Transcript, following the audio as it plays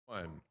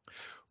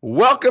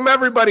Welcome,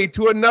 everybody,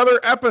 to another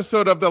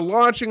episode of the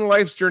Launching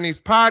Life's Journeys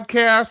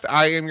podcast.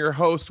 I am your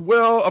host,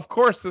 Will. Of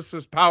course, this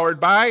is powered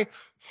by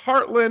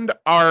Heartland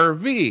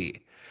RV.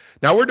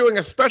 Now, we're doing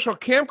a special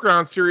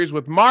campground series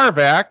with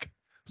MARVAC,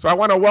 so I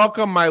want to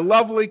welcome my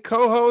lovely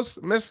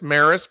co-host, Miss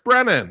Maris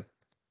Brennan.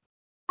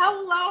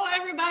 Hello,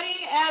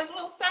 everybody. As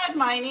Will said,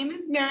 my name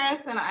is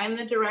Maris, and I'm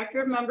the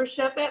Director of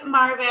Membership at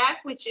MARVAC,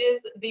 which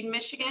is the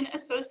Michigan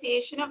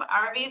Association of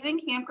RVs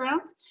and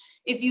Campgrounds.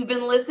 If you've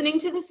been listening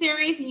to the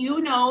series,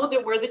 you know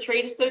that we're the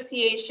trade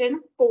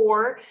association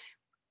for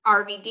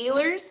RV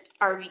dealers,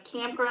 RV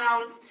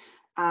campgrounds,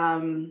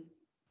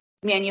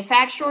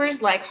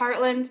 manufacturers like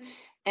Heartland,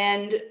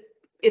 and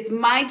it's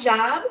my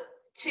job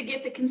to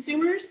get the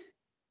consumers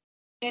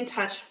in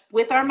touch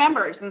with our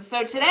members. And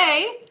so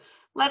today,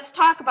 let's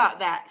talk about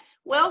that.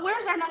 Well,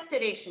 where's our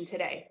destination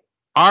today?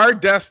 Our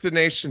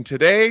destination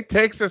today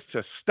takes us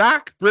to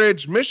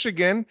Stockbridge,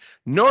 Michigan,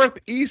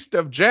 northeast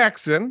of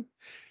Jackson,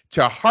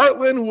 to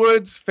Heartland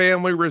Woods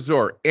Family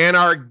Resort. And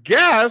our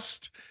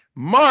guest,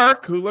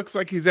 Mark, who looks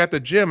like he's at the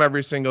gym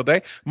every single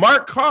day,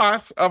 Mark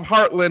Koss of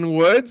Heartland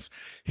Woods.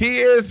 He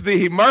is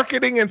the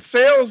marketing and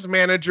sales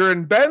manager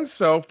in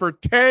Benso for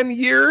 10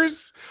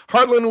 years,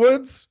 Heartland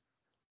Woods.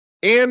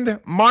 And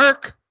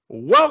Mark,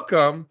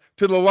 welcome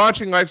to the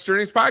Launching Life's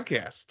Journeys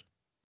podcast.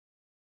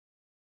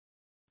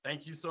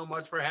 Thank you so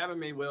much for having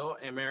me, Will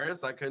and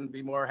Maris. I couldn't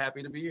be more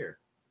happy to be here.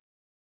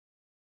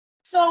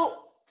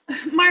 So,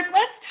 Mark,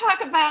 let's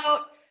talk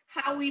about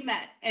how we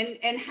met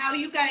and how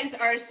you guys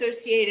are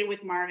associated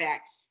with MARVAC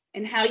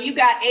and how you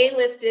got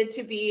A-listed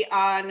to be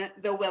on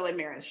the Will and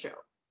Maris show.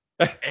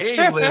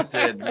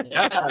 A-listed,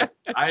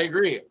 yes, I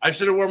agree. I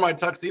should have worn my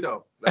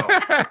tuxedo. No.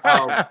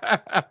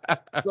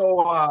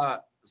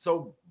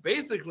 So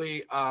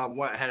basically,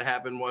 what had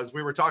happened was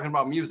we were talking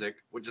about music,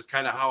 which is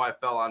kind of how I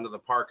fell onto the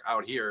park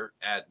out here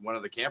at one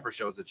of the camper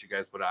shows that you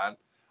guys put on.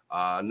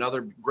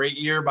 Another great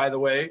year, by the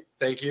way.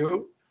 Thank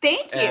you.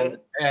 Thank you.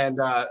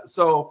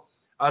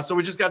 So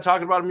we just got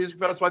talking about a music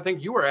festival I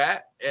think you were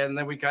at, and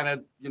then we kind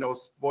of,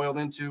 spoiled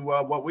into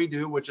what we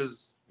do, which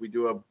is we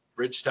do a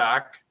bridge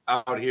stock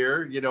out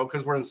here,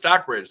 because we're in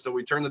Stockbridge. So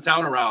we turn the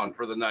town around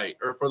for the night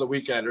or for the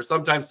weekend or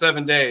sometimes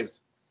 7 days.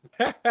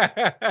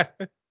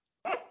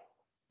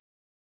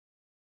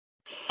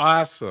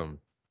 Awesome.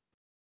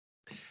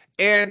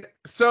 And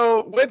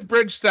so with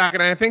Bridgestock,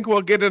 and I think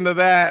we'll get into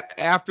that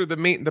after the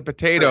meat and the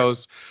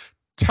potatoes,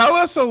 tell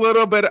us a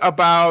little bit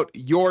about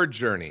your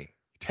journey.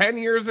 10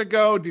 years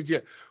ago,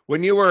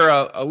 when you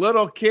were a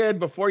little kid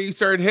before you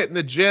started hitting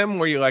the gym,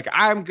 were you like,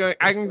 I'm going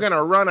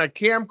to run a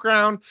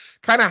campground?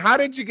 Kind of how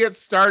did you get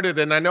started?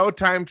 And I know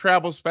time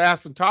travels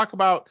fast, and talk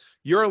about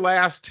your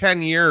last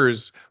 10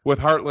 years with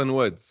Heartland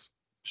Woods.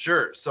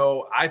 Sure.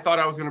 So I thought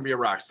I was going to be a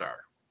rock star.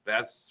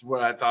 That's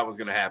what I thought was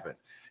going to happen.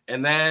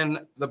 And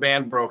then the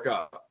band broke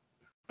up.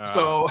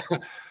 So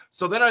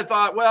then I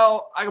thought,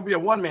 well, I could be a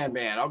one-man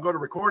band. I'll go to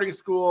recording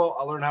school.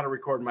 I'll learn how to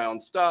record my own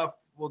stuff.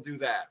 We'll do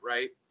that,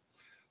 right?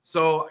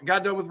 So I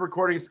got done with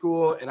recording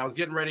school, and I was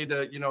getting ready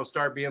to,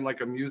 start being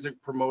like a music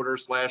promoter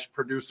 /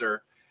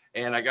 producer.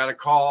 And I got a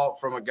call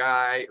from a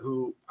guy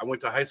who I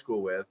went to high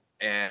school with,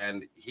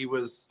 and he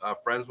was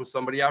friends with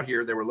somebody out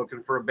here. They were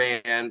looking for a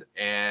band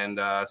and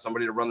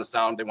somebody to run the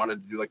sound. They wanted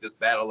to do like this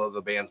battle of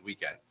the bands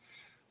weekend.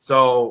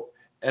 So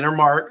enter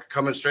Mark,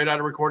 coming straight out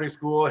of recording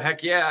school.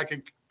 Heck yeah, I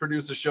could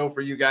produce a show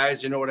for you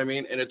guys. You know what I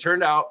mean? And it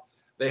turned out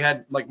they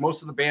had like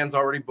most of the bands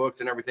already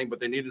booked and everything, but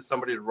they needed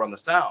somebody to run the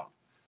sound.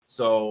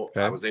 So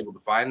okay. I was able to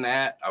find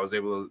that. I was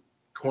able to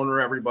corner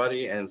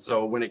everybody. And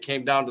so when it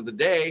came down to the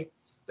day,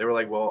 they were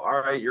like, well,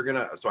 all right,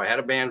 so I had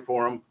a band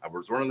for them. I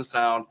was running the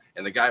sound,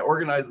 and the guy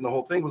organizing the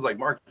whole thing was like,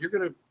 Mark, you're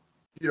going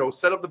to,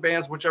 set up the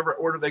bands, whichever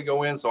order they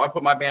go in. So I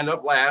put my band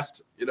up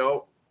last,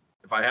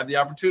 if I had the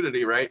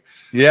opportunity, right?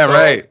 Yeah,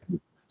 right.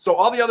 So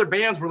all the other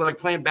bands were like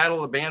playing Battle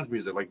of the Bands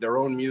music, like their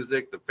own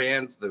music. The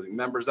fans, the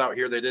members out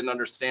here, they didn't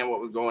understand what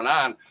was going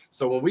on.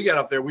 So when we got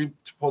up there, we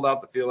pulled out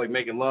the field like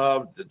Making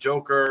Love, The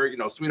Joker,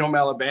 Sweet Home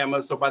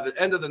Alabama. So by the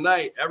end of the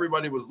night,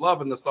 everybody was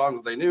loving the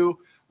songs they knew.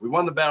 We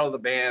won the Battle of the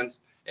Bands.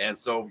 And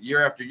so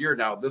year after year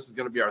now, this is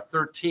going to be our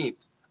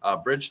 13th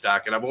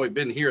Bridgestock. And I've only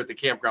been here at the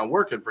campground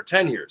working for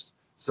 10 years.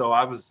 So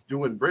I was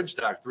doing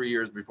Bridgestock 3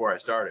 years before I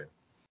started.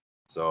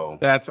 So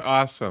that's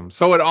awesome.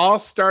 So it all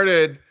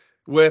started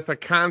with a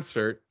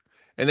concert,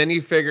 and then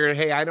you figured,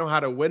 hey, I know how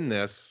to win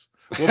this.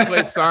 We'll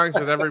play songs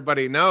that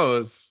everybody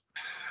knows.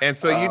 And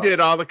so you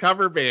did all the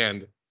cover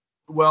band.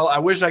 Well, I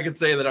wish I could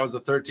say that I was a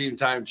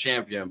 13-time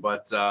champion,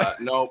 but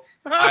no,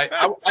 I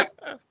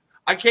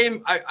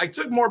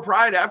took more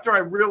pride after I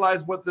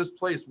realized what this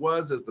place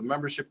was as the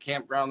membership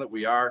campground that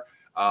we are.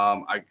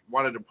 I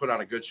wanted to put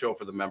on a good show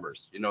for the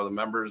members. The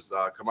members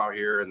come out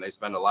here and they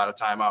spend a lot of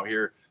time out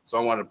here. So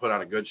I wanted to put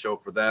on a good show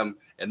for them.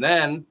 And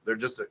then there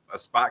just a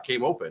spot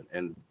came open,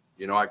 and,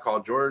 I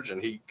called George,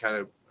 and he kind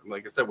of,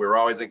 like I said, we were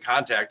always in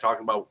contact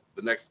talking about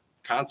the next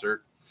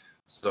concert.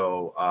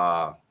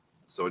 So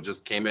it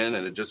just came in,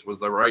 and it just was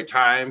the right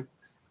time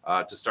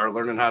to start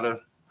learning how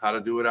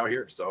to do it out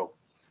here. So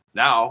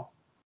now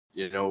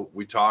You know,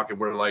 we talk and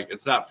we're like,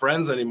 it's not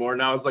friends anymore.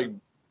 Now it's like,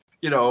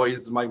 you know,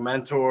 he's my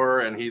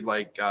mentor and he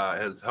like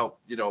has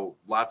helped, you know,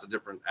 lots of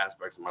different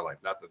aspects of my life.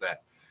 Not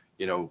that,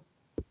 you know,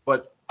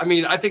 but I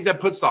mean, I think that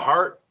puts the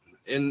heart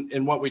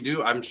in what we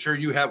do. I'm sure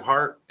you have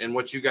heart in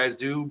what you guys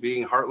do,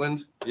 being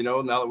Heartland, you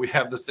know, now that we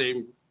have the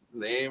same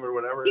name or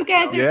whatever. You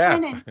guys are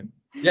twinning.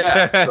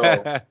 Yeah.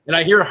 So, and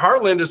I hear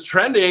Heartland is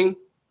trending.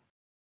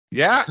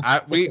 Yeah,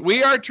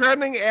 we are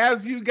trending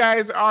as you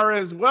guys are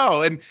as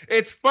well. And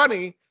it's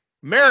funny,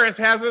 Maris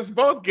has us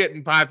both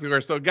getting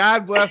popular. So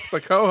God bless the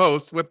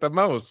co-host with the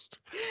most.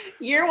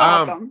 You're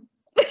welcome.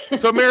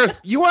 So Maris,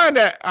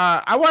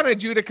 I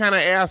wanted you to kind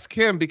of ask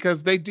him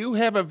because they do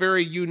have a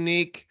very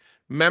unique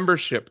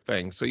membership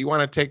thing. So you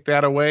want to take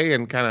that away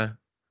and kind of.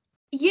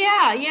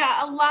 Yeah.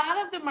 A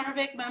lot of the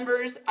MARVAC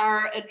members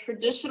are a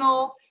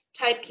traditional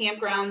type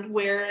campground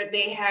where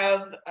they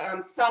have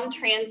some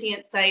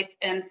transient sites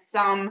and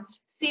some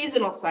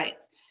seasonal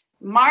sites.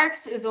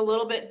 Mark's is a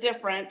little bit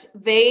different.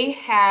 They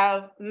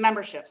have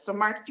memberships. So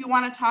Mark, do you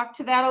want to talk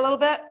to that a little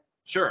bit?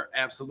 Sure,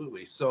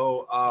 absolutely.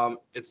 So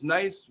it's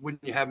nice when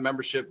you have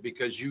membership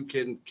because you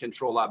can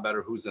control a lot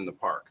better who's in the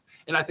park.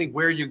 And I think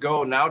where you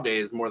go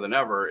nowadays more than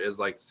ever is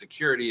like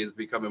security is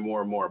becoming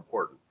more and more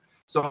important.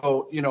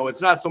 So, you know,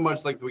 it's not so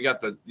much like we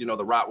got the, you know,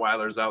 the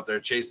Rottweilers out there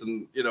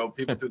chasing, you know,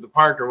 people through the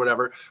park or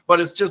whatever,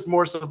 but it's just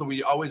more so that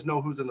we always know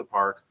who's in the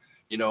park.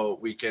 You know,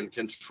 we can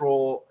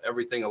control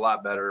everything a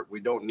lot better. We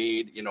don't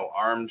need, you know,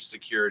 armed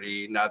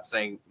security, not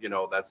saying, you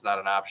know, that's not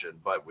an option,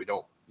 but we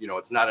don't, you know,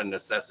 it's not a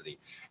necessity.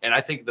 And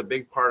I think the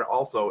big part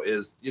also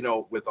is, you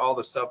know, with all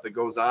the stuff that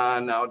goes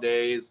on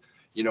nowadays,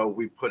 you know,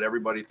 we put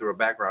everybody through a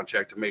background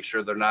check to make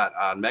sure they're not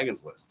on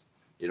Megan's list.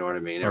 You know what I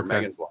mean? Or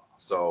Megan's Law.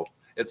 So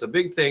it's a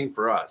big thing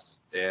for us.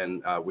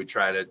 And we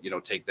try to, you know,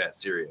 take that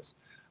serious.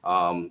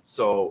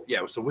 So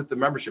with the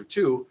membership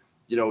too,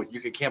 you know, you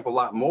can camp a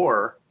lot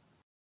more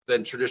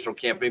than traditional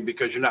camping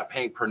because you're not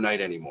paying per night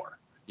anymore.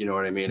 You know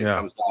what I mean? Yeah. It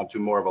comes down to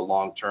more of a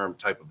long-term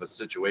type of a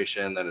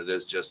situation than it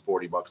is just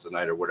 $40 a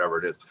night or whatever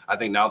it is. I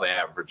think now the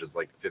average is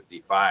like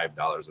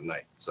 $55 a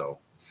night. So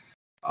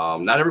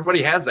not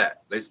everybody has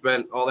that. They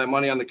spent all that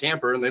money on the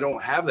camper and they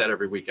don't have that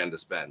every weekend to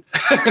spend.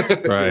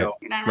 Right.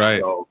 You know?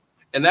 Right. So,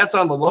 and that's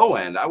on the low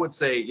end. I would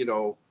say, you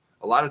know,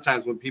 a lot of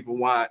times when people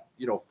want,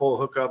 you know, full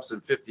hookups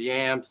and 50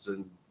 amps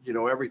and, you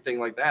know, everything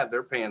like that,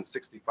 they're paying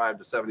 $65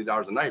 to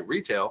 $70 a night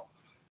retail.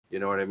 You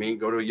know what I mean?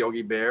 Go to a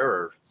Yogi Bear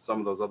or some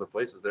of those other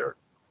places there,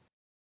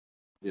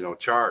 you know,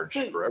 charge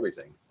for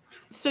everything.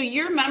 So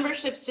your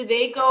memberships, do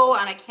they go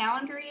on a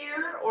calendar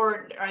year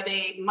or are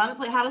they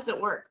monthly? How does it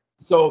work?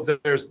 So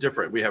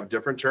we have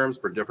different terms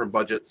for different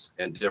budgets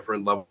and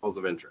different levels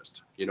of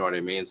interest. You know what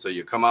I mean? So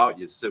you come out,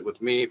 you sit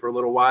with me for a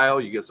little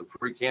while, you get some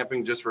free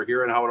camping just for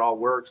hearing how it all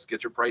works,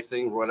 get your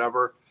pricing,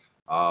 whatever.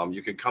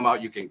 You can come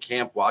out, you can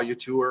camp while you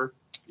tour,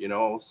 you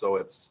know,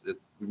 so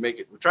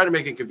we try to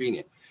make it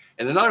convenient.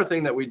 And another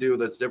thing that we do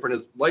that's different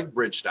is like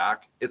Bridgestock,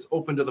 it's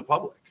open to the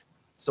public.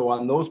 So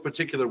on those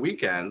particular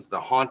weekends, the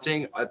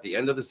haunting at the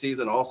end of the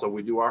season, also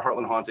we do our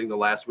Heartland haunting the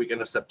last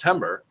weekend of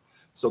September.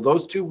 So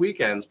those 2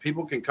 weekends,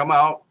 people can come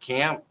out,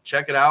 camp,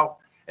 check it out,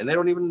 and they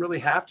don't even really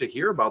have to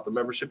hear about the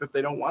membership if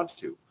they don't want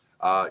to.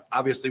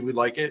 Obviously, we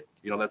like it.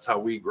 You know, that's how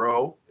we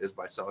grow is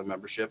by selling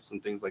memberships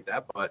and things like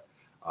that. But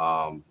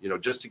you know,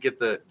 just to get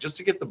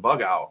the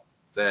bug out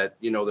that,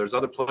 you know, there's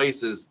other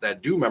places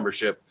that do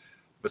membership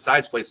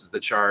besides places that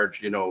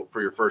charge, you know, for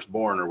your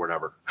firstborn or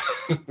whatever.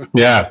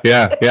 Yeah.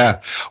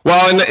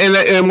 Well,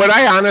 and what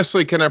I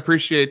honestly can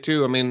appreciate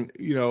too, I mean,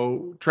 you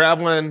know,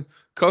 traveling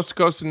coast to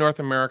coast in North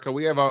America,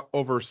 we have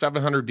over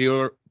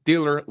 700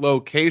 dealer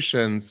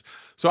locations.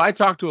 So I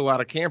talk to a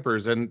lot of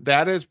campers, and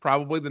that is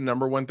probably the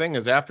number one thing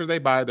is after they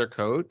buy their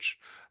coach,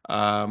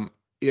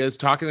 is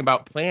talking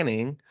about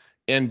planning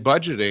and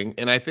budgeting.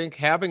 And I think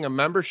having a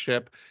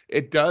membership,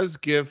 it does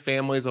give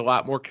families a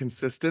lot more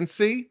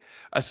consistency,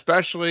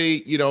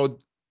 especially, you know,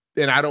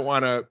 and I don't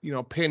want to, you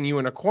know, pin you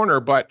in a corner,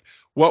 but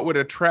what would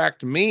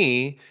attract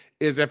me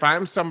is if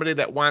I'm somebody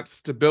that wants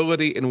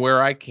stability in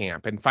where I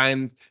camp and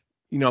find,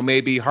 you know,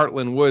 maybe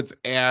Heartland Woods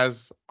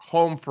as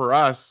home for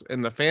us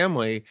and the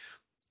family,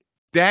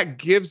 that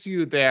gives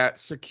you that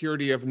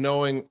security of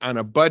knowing on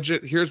a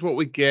budget, here's what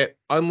we get,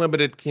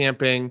 unlimited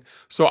camping.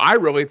 So I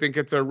really think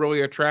it's a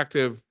really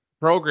attractive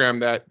program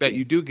that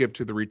you do give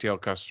to the retail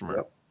customer.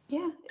 Yep.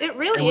 Yeah, it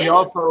really and is. We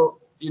also,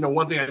 you know,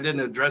 one thing I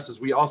didn't address is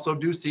we also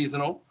do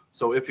seasonal.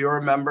 So if you're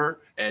a member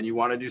and you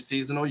want to do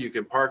seasonal, you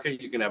can park it,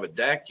 you can have a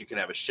deck, you can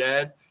have a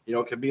shed, you know,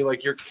 it could be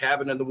like your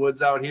cabin in the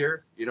woods out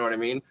here. You know what I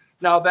mean?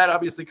 Now that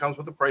obviously comes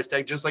with a price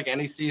tag, just like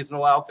any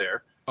seasonal out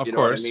there. Of you know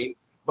course. What I mean?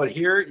 But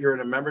here you're in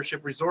a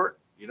membership resort.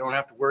 You don't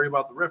have to worry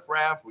about the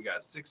riffraff. We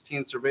got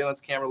 16 surveillance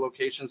camera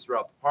locations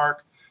throughout the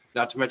park,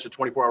 not to mention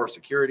 24-hour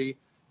security,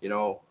 you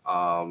know.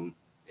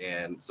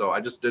 And so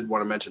I just did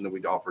want to mention that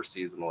we offer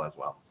seasonal as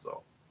well.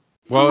 So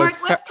Mark,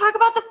 let's talk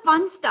about the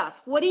fun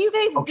stuff. What do you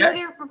guys do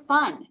there for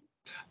fun?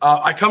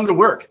 I come to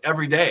work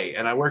every day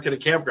and I work at a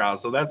campground,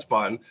 so that's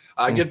fun.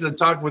 I get to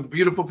talk with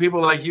beautiful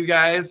people like you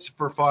guys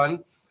for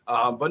fun.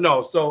 But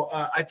no, so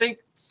I think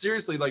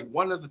seriously, like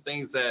one of the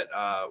things that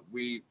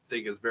we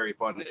think is very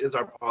fun is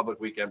our public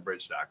weekend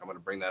bridge stock. I'm going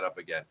to bring that up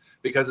again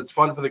because it's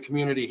fun for the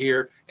community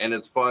here and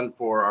it's fun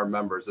for our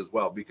members as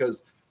well.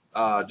 Because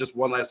just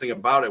one last thing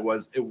about it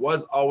was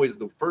always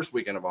the first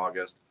weekend of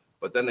August,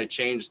 but then they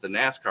changed the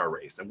NASCAR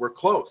race and we're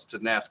close to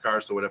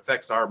NASCAR. So it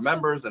affects our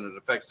members and it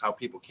affects how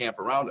people camp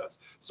around us.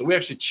 So we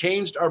actually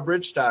changed our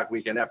bridge stock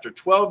weekend after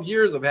 12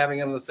 years of having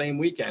it on the same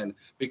weekend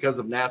because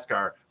of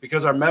NASCAR,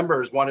 because our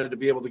members wanted to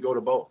be able to go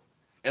to both.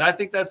 And I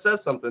think that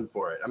says something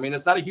for it. I mean,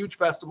 it's not a huge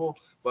festival,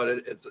 but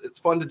it's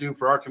fun to do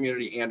for our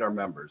community and our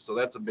members. So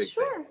that's a big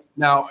thing.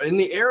 Now, in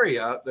the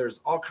area, there's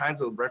all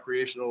kinds of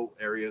recreational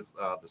areas,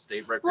 the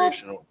state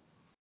recreational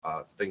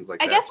things like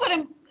that. I guess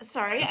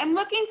I'm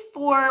looking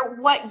for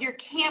what your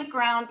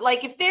campground,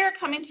 like if they're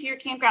coming to your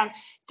campground,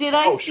 did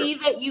I see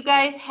that you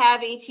guys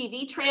have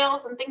ATV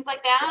trails and things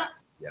like that?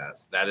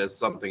 Yes, that is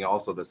something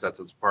also that sets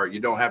us apart.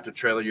 You don't have to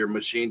trailer your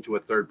machine to a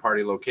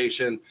third-party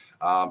location.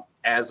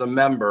 As a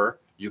member,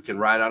 you can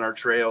ride on our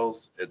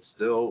trails. It's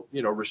still,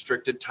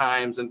 restricted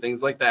times and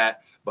things like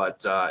that.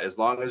 But as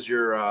long as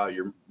your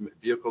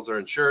vehicles are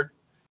insured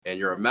and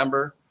you're a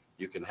member,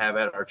 you can have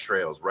at our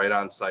trails right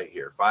on site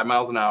here, 5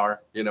 miles an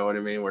hour. You know what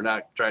I mean? We're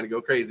not trying to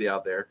go crazy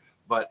out there,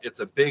 but it's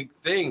a big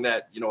thing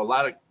that, a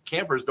lot of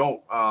campers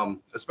don't,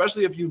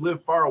 especially if you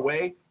live far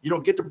away, you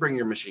don't get to bring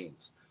your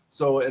machines.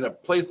 So in a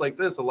place like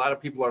this, a lot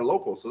of people are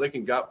local, so they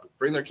can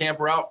bring their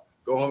camper out,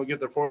 go home and get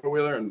their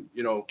four-wheeler, and,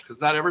 because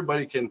not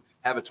everybody can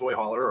have a toy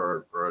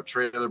hauler or a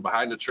trailer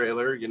behind a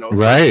trailer,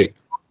 Right.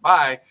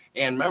 Buy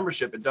and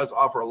membership, it does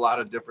offer a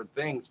lot of different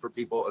things for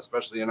people,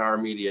 especially in our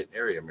immediate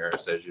area,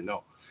 Maris, as you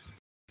know.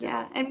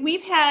 Yeah, and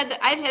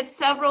I've had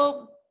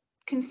several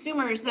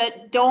consumers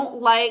that don't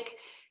like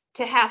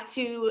to have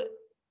to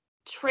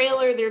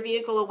trailer their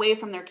vehicle away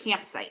from their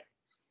campsite.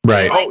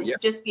 Right. They like to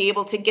just be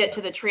able to get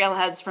to the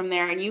trailheads from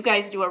there, and you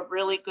guys do a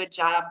really good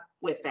job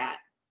with that.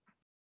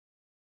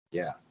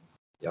 Yeah.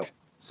 Yep.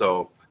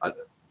 So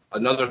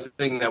another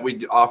thing that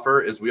we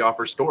offer is we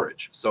offer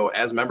storage. So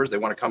as members, they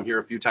want to come here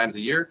a few times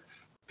a year.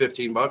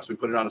 $15, we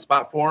put it on a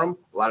spot for them.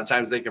 A lot of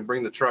times they can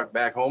bring the truck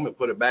back home and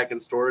put it back in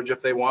storage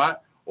if they want.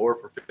 Or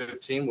for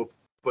 $15, we'll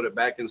put it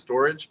back in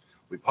storage.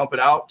 We pump it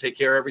out, take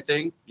care of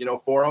everything,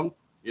 for them.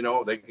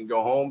 They can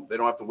go home. They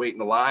don't have to wait in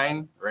the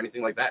line or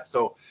anything like that.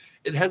 So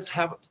it has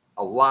have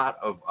a lot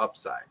of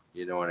upside.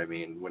 You know what I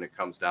mean? When it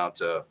comes down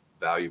to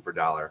value for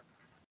dollar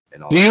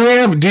and all. Do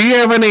you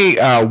have any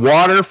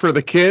water for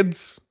the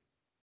kids?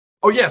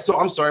 Oh yeah. So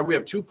I'm sorry. We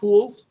have 2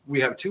 pools. We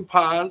have 2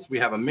 ponds. We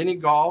have a mini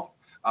golf.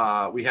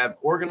 We have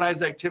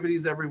organized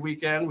activities every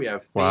weekend. We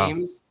have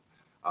themes.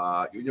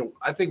 Wow.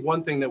 I think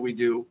one thing that we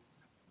do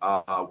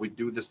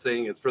this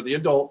thing. It's for the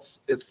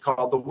adults. It's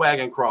called the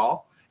wagon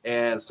crawl.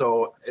 And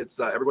so it's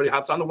everybody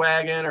hops on the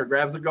wagon or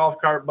grabs a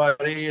golf cart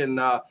buddy and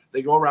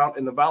they go around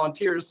and the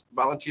volunteer,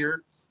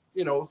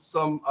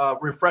 some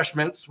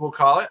refreshments, we'll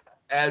call it,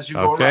 as you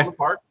go around the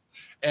park.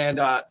 And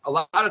a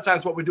lot of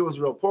times what we do is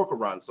a real poker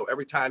run. So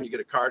every time you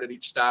get a card at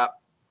each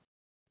stop,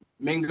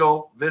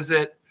 mingle,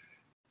 visit,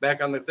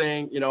 back on the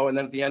thing, and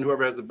then at the end,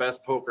 whoever has the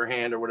best poker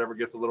hand or whatever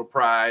gets a little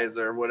prize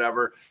or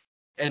whatever.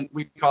 And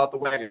we call it the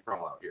wagon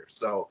crawl out here.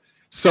 So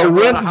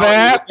with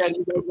that,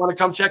 you guys want to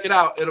come check it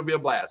out, it'll be a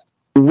blast.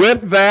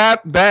 With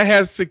that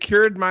has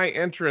secured my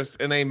interest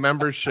in a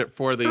membership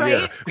for the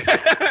year.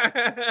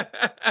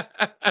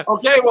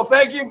 Okay, well,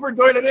 thank you for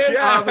joining in.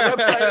 Yeah. The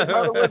website is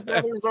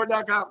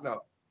heartlandwoodsfamilyresort.com.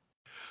 No.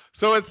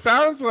 So it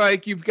sounds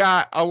like you've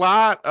got a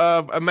lot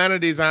of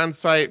amenities on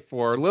site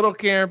for little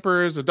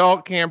campers,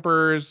 adult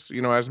campers,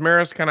 as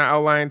Maris kind of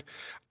outlined.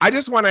 I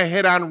just want to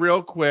hit on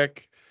real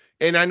quick,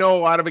 and I know a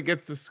lot of it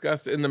gets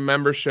discussed in the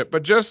membership,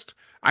 but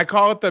I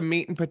call it the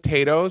meat and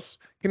potatoes.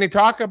 Can you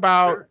talk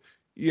about,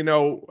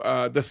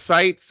 the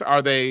sites?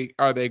 Are they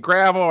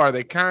gravel? Are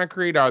they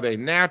concrete? Are they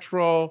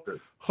natural? Sure.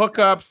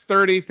 Hookups,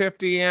 30,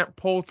 50 amp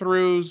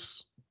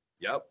pull-throughs?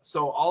 Yep.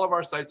 So all of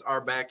our sites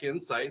are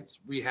back-end sites.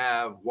 We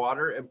have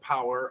water and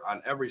power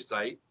on every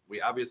site.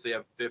 We obviously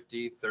have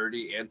 50,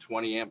 30, and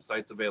 20 amp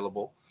sites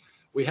available.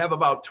 We have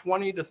about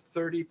 20 to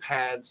 30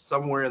 pads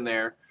somewhere in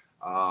there.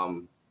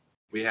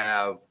 We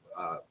have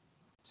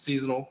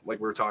seasonal, like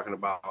we were talking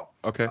about.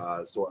 Okay.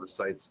 So our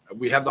sites,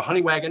 we have the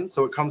honey wagon,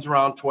 so it comes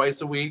around twice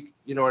a week.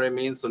 You know what I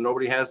mean? So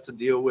nobody has to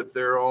deal with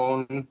their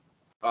own,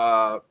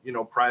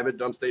 private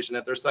dump station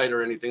at their site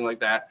or anything like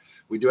that.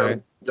 We do have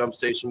a dump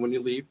station when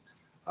you leave,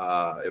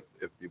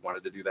 if you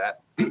wanted to do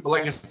that. But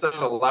like I said,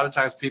 a lot of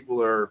times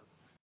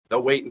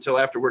they'll wait until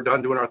after we're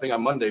done doing our thing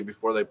on Monday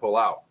before they pull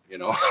out,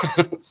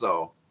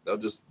 so they'll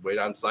just wait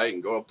on site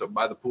and go up to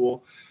by the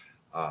pool,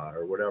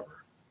 or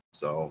whatever.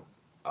 So.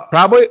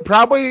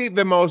 Probably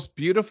the most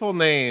beautiful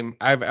name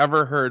I've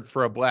ever heard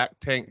for a black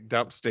tank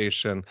dump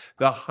station,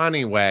 the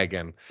Honey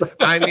Wagon.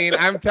 I mean,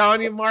 I'm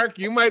telling you, Mark,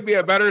 you might be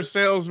a better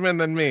salesman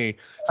than me.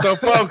 So,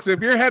 folks,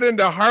 if you're heading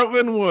to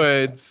Heartland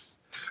Woods,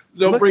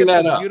 don't bring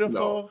that up.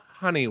 Beautiful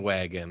Honey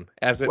Wagon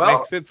as it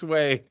makes its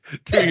way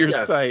to your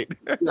site.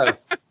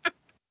 Yes.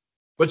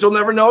 But you'll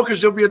never know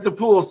because you'll be at the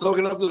pool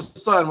soaking up the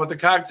sun with a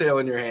cocktail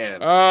in your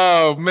hand.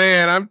 Oh,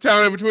 man. I'm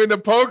telling you, between the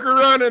poker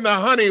run and the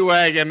honey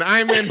wagon,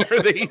 I'm in for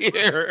the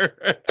year.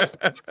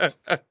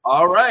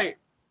 All right.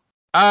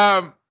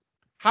 How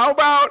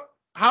about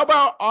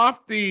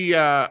off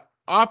the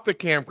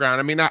campground?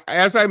 I mean,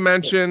 as I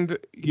mentioned,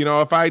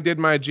 if I did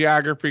my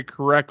geography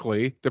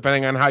correctly,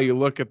 depending on how you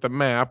look at the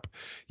map,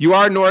 you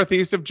are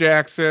northeast of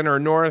Jackson or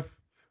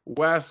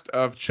northwest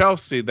of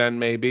Chelsea, then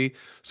maybe.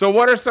 So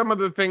what are some of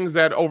the things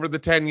that over the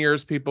 10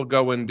 years people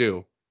go and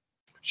do?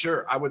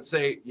 Sure. I would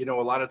say, a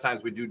lot of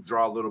times we do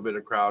draw a little bit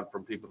of crowd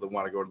from people that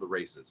want to go to the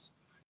races,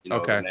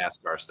 okay. The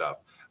NASCAR stuff.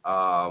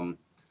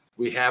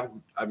 We have,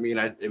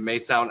 it may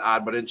sound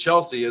odd, but in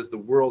Chelsea is the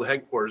world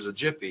headquarters of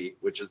Jiffy,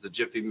 which is the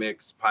Jiffy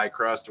Mix pie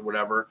crust or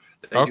whatever.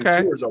 They do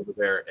tours over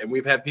there. And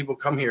we've had people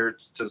come here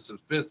to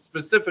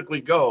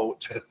specifically go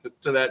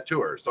to that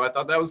tour. So I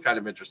thought that was kind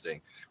of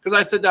interesting because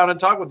I sit down and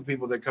talk with the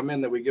people that come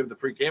in that we give the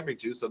free camping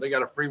to. So they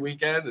got a free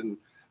weekend and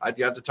I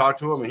got to talk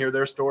to them and hear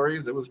their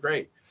stories. It was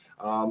great.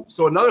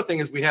 So another thing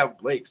is we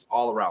have lakes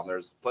all around.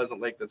 There's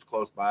Pleasant Lake that's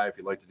close by if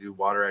you'd like to do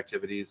water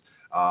activities.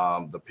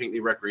 The Pinckney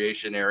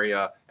Recreation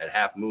Area at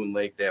Half Moon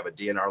Lake, they have a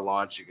DNR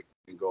launch. You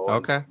can go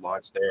and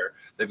launch there.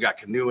 They've got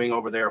canoeing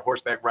over there,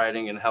 horseback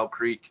riding in Hell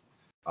Creek.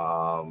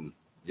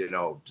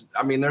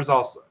 There's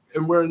also,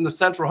 and we're in the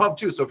central hub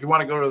too. So if you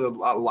want to go to the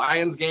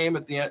Lions game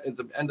at the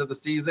end of the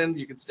season,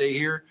 you can stay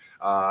here.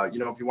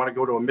 If you want to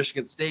go to a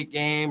Michigan State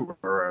game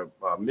or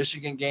a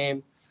Michigan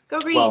game,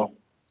 go Green. Well,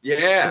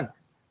 yeah.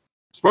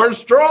 Spartan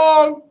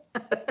strong.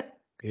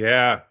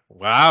 Yeah.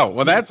 Wow.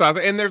 Well, that's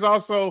awesome. And there's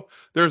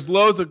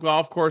loads of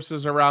golf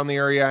courses around the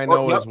area, I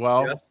know, as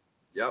well. Yes.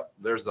 Yep.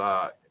 There's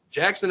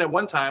Jackson at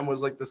one time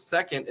was like the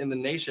second in the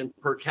nation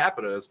per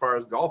capita as far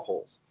as golf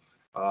holes.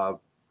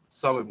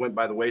 Some have went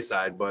by the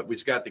wayside, but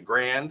we've got the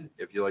Grand.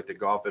 If you like to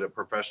golf at a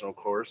professional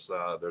course,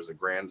 there's a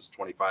Grand. It's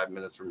 25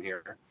 minutes from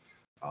here.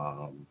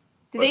 Do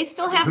they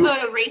still have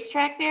the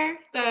racetrack there?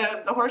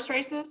 The horse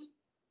races?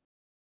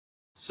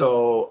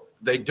 So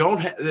they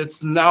don't. It's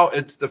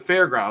the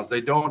fairgrounds. They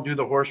don't do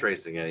the horse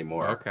racing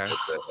anymore. Okay. At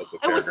the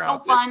it was so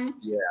fairgrounds. fun.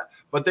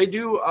 But they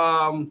do.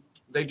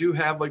 They do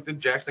have like the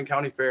Jackson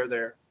County Fair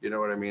there. You know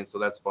what I mean? So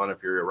that's fun.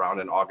 If you're around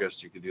in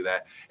August, you could do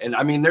that. And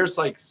there's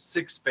like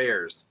 6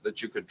 fairs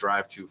that you could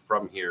drive to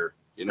from here.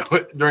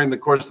 During the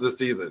course of the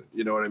season.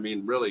 You know what I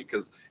mean? Really,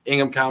 because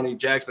Ingham County,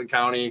 Jackson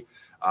County,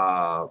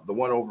 the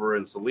one over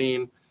in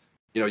Saline.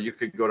 You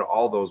could go to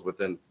all those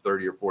within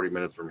 30 or 40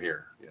 minutes from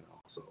here.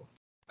 So.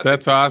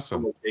 That's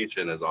awesome. The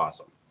location is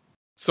awesome.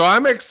 So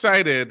I'm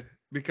excited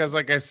because,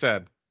 like I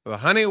said, the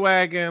honey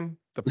wagon,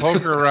 the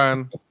poker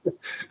run,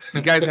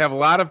 you guys have a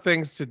lot of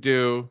things to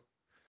do.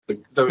 The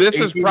this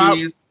ATVs, is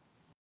probably,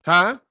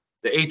 huh?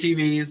 The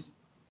ATVs.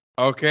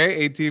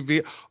 Okay,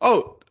 ATV.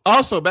 Oh,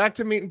 also back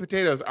to meat and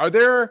potatoes.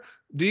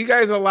 Do you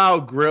guys allow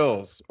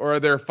grills or are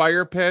there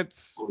fire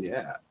pits? Oh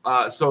yeah.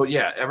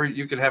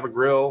 You can have a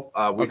grill.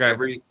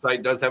 Every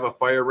site does have a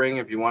fire ring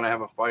if you want to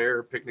have a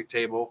fire, picnic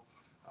table.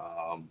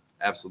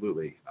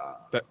 Absolutely.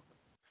 That's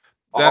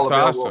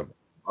awesome.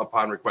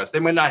 Upon request. They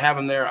might not have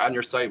them there on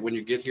your site when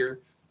you get here,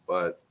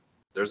 but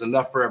there's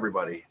enough for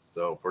everybody.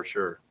 So for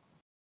sure.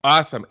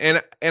 Awesome.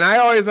 And I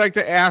always like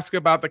to ask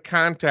about the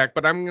contact,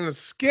 but I'm going to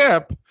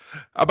skip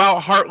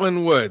about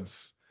Heartland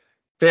Woods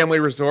Family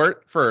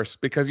Resort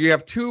first, because you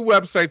have 2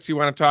 websites you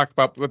want to talk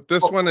about, but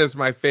this one is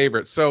my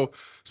favorite. So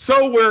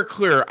we're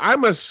clear.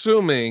 I'm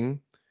assuming,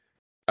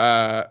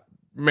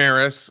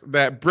 Maris,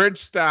 that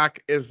Bridgestock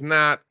is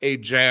not a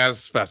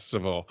jazz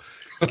festival,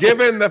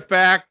 given the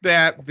fact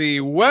that the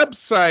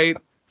website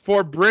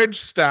for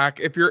Bridgestock,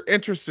 if you're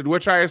interested,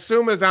 which I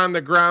assume is on the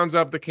grounds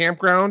of the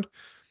campground,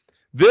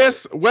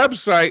 this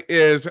website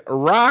is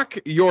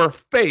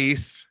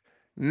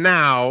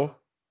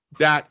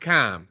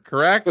rockyourfacenow.com,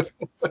 correct?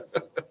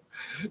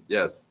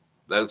 Yes,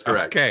 that is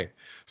correct. Okay.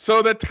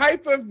 So the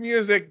type of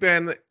music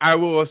then I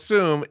will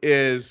assume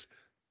is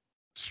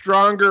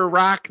stronger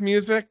rock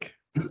music.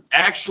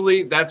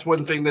 Actually, that's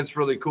one thing that's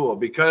really cool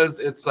because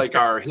it's like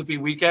our hippie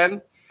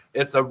weekend.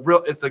 It's a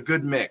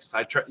good mix.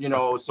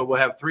 So we'll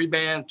have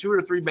 2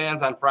 or 3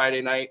 bands on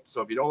Friday night.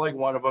 So if you don't like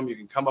one of them, you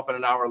can come up in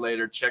an hour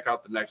later, check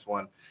out the next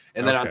one.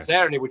 And then on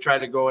Saturday, we try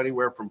to go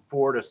anywhere from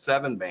 4 to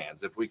 7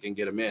 bands if we can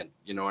get them in.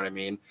 You know what I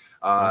mean?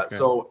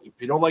 So if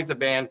you don't like the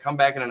band, come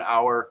back in an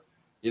hour.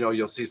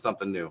 You'll see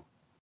something new.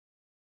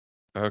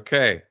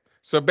 Okay.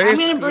 So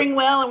basically, I'm going to bring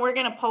Will and we're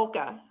going to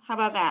polka. How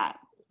about that?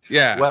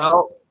 Yeah.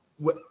 Well,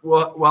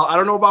 I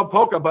don't know about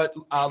polka, but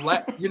I'll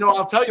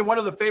tell you, one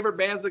of the favorite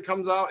bands that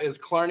comes out is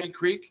Clarney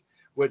Creek,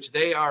 which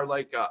they are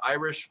like an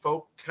Irish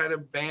folk kind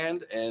of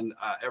band, and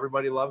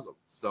everybody loves them.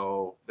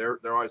 So they're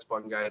always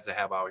fun guys to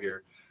have out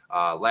here.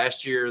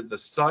 Last year, the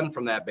son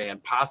from that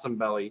band, Possum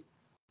Belly,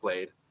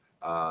 played.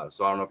 So I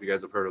don't know if you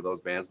guys have heard of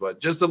those bands,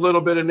 but just a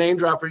little bit of name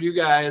drop for you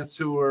guys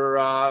who are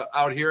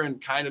out here and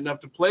kind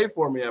enough to play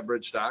for me at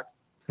Bridgestock.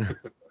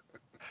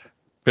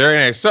 Very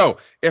nice. So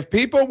if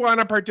people want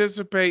to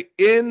participate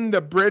in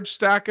the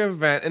Bridgestock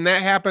event, and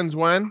that happens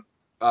when?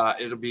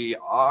 It'll be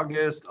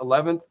August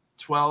 11th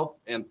 12th,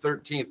 and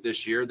 13th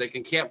this year. They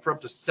can camp for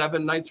up to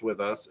 7 nights with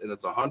us, and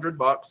it's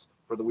 $100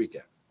 for the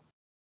weekend.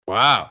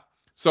 Wow.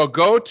 So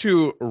go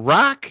to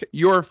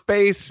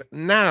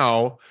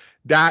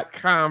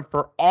rockyourfacenow.com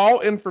for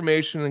all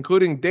information,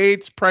 including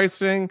dates,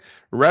 pricing,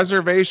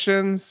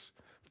 reservations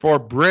for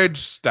bridge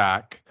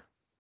stock.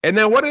 And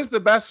then what is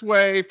the best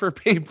way for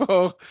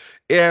people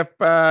if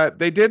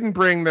they didn't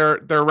bring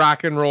their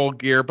rock and roll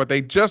gear, but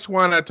they just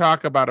want to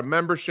talk about a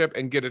membership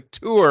and get a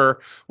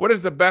tour? What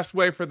is the best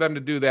way for them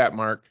to do that,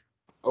 Mark?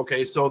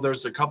 Okay, so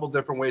there's a couple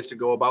different ways to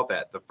go about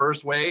that. The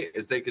first way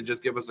is they could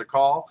just give us a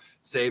call,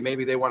 say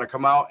maybe they want to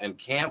come out and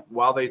camp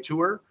while they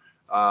tour.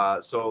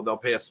 So they'll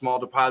pay a small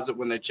deposit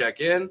when they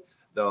check in.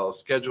 They'll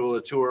schedule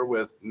a tour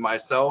with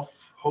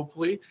myself,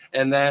 hopefully,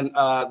 and then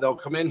they'll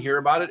come in, hear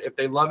about it. If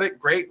they love it,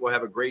 great. We'll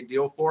have a great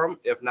deal for them.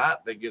 If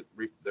not, they get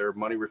their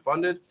money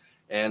refunded,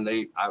 and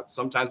they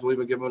sometimes we'll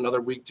even give them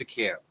another week to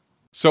camp.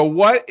 So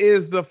what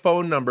is the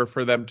phone number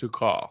for them to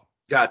call?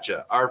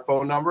 Gotcha. Our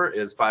phone number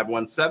is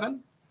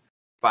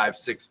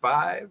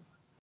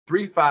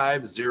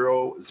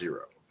 517-565-3500.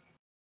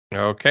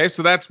 Okay,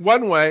 so that's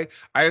one way.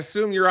 I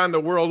assume you're on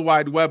the World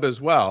Wide Web as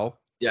well.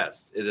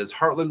 Yes, it is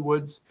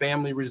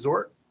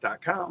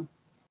heartlandwoodsfamilyresort.com.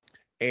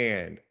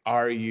 And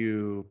are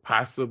you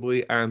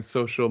possibly on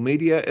social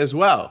media as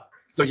well?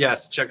 So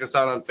yes, check us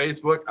out on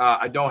Facebook.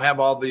 I don't have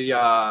all the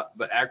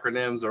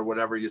acronyms or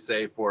whatever you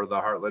say for the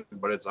Heartland,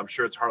 but I'm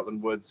sure it's Heartland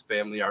Woods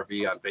Family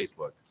RV on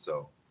Facebook.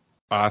 So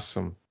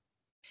awesome.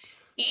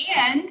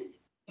 And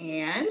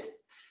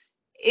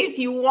if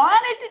you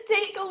wanted to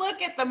take a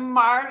look at the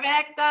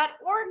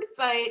marvac.org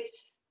site,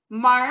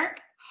 Mark,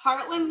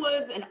 Heartland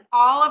Woods, and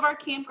all of our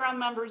campground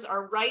members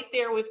are right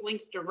there with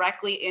links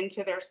directly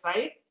into their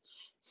sites.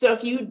 So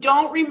if you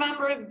don't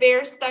remember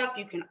their stuff,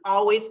 you can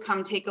always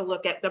come take a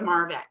look at the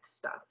MARVAC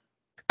stuff.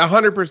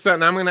 100%.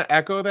 And I'm going to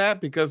echo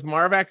that because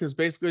MARVAC has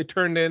basically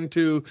turned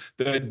into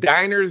the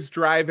diners,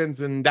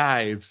 drive-ins, and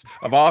dives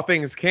of all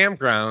things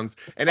campgrounds.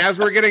 And as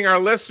we're getting our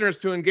listeners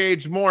to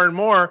engage more and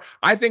more,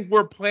 I think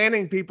we're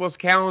planning people's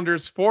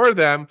calendars for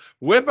them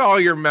with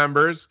all your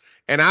members.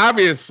 And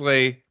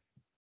obviously,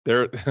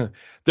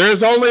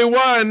 there's only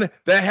one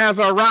that has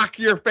a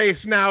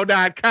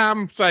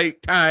rockyourfacenow.com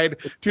site tied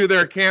to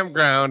their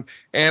campground.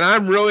 And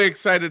I'm really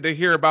excited to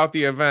hear about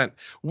the event.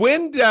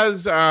 When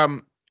does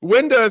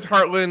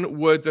Heartland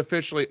Woods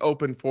officially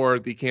open for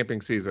the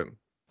camping season?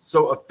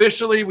 So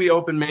officially we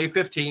open May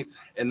 15th,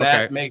 and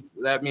that means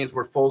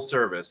we're full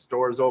service.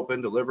 Stores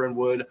open, delivering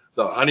wood,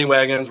 the honey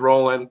wagon's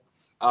rolling.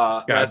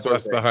 God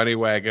bless the honey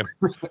wagon.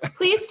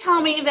 Please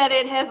tell me that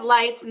it has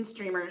lights and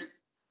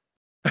streamers.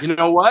 You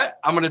know what?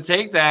 I'm going to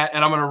take that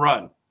and I'm going to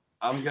run.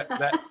 By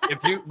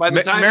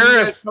the time you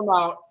guys come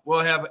out,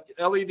 we'll have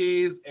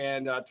LEDs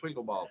and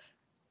twinkle bulbs.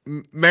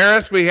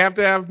 Maris, we have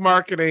to have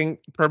marketing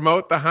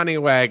promote the honey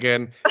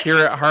wagon here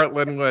at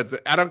Heartland Woods.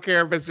 I don't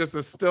care if it's just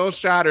a still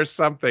shot or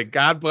something.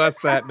 God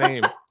bless that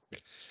name.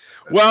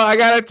 Well, I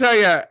got to tell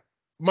you,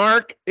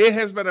 Mark, it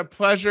has been a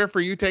pleasure for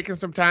you taking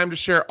some time to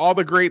share all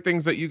the great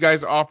things that you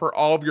guys offer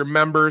all of your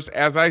members.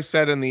 As I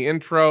said in the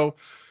intro,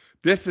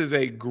 this is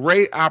a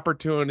great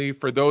opportunity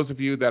for those of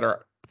you that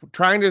are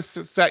trying to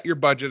set your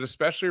budget,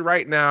 especially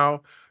right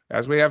now,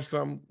 as we have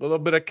some little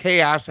bit of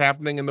chaos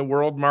happening in the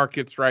world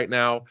markets right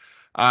now,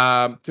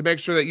 to make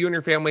sure that you and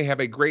your family have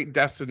a great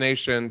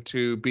destination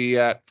to be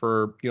at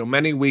for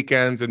many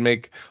weekends and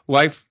make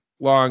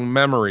lifelong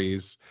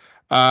memories.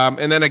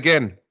 And then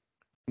again,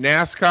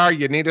 NASCAR,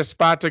 you need a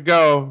spot to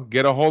go.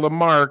 Get a hold of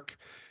Mark.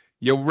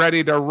 You're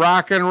ready to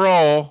rock and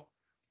roll.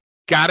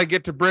 Got to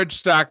get to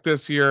Bridgestock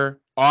this year,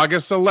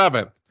 August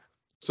 11th.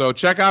 So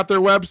check out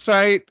their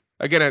website.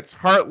 Again, it's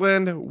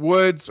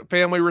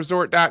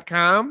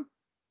heartlandwoodsfamilyresort.com.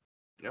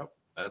 Yep,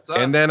 that's us.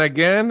 And then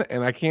again,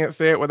 and I can't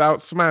say it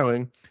without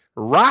smiling,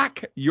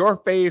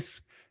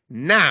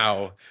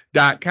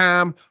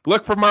 rockyourfacenow.com.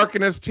 Look for Mark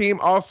and his team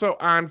also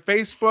on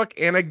Facebook.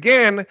 And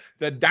again,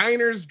 the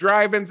diners,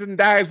 drive-ins, and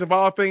dives of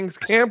all things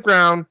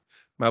campground,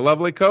 my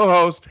lovely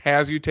co-host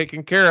has you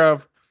taken care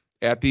of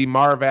at the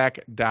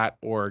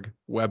marvac.org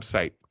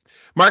website.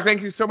 Mark,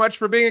 thank you so much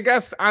for being a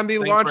guest on the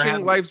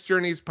Launching Life's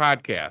Journeys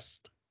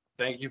podcast.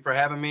 Thank you for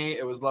having me.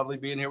 It was lovely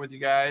being here with you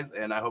guys,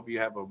 and I hope you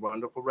have a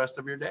wonderful rest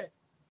of your day.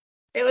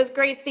 It was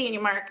great seeing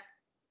you, Mark.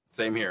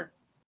 Same here.